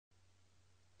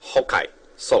Okay,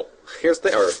 so here's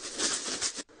the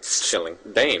Earth. Chilling.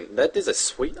 Damn, that is a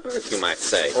sweet Earth, you might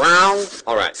say. Wrong.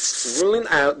 Alright, ruling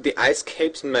out the ice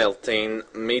caps melting,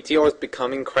 meteors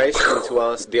becoming crashed into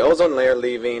us, the ozone layer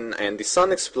leaving, and the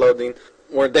sun exploding,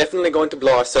 we're definitely going to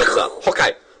blow ourselves up.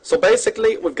 Okay, so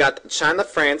basically we've got China,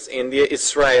 France, India,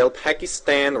 Israel,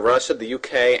 Pakistan, Russia, the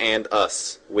UK, and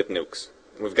us with nukes.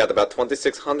 We've got about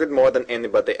 2,600 more than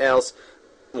anybody else.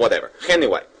 Whatever.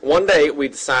 Anyway, one day we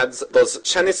decide those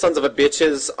Chinese sons of a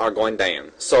bitches are going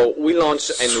down. So we launch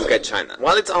a nuke at China.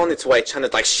 While it's on its way,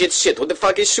 China's like, shit, what the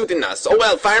fuck is shooting us? Oh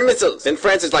well, fire missiles. Then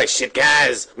France is like, shit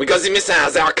guys, we got the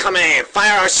missiles, they are coming,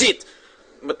 fire our shit.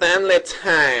 But then they're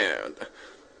tired.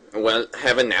 Well,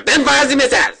 have a nap. Then fire the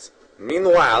missiles!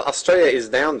 Meanwhile, Australia is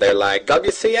down there like,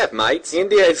 WTF, mate?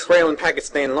 India, Israel, and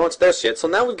Pakistan launched their shit, so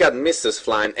now we've got missiles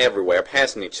flying everywhere,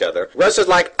 passing each other. Russia's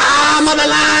like,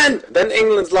 motherland! Then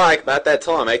England's like, about that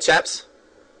time, eh, chaps?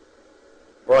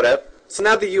 What up? So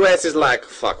now the US is like,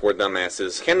 fuck, we're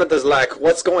dumbasses. Canada's like,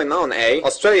 what's going on, eh?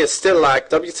 Australia's still like,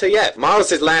 WTF?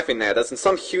 Mars is laughing at us, and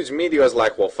some huge meteor's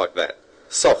like, well, fuck that.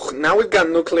 So, now we've got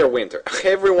nuclear winter.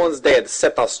 Everyone's dead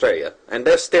except Australia, and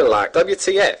they're still like,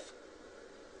 WTF?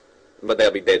 But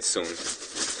they'll be dead soon.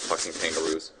 Fucking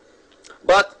kangaroos.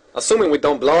 But, assuming we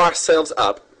don't blow ourselves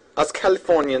up, us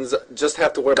Californians just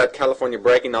have to worry about California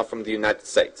breaking off from the United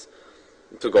States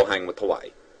to go hang with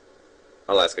Hawaii.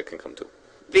 Alaska can come too.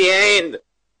 The end!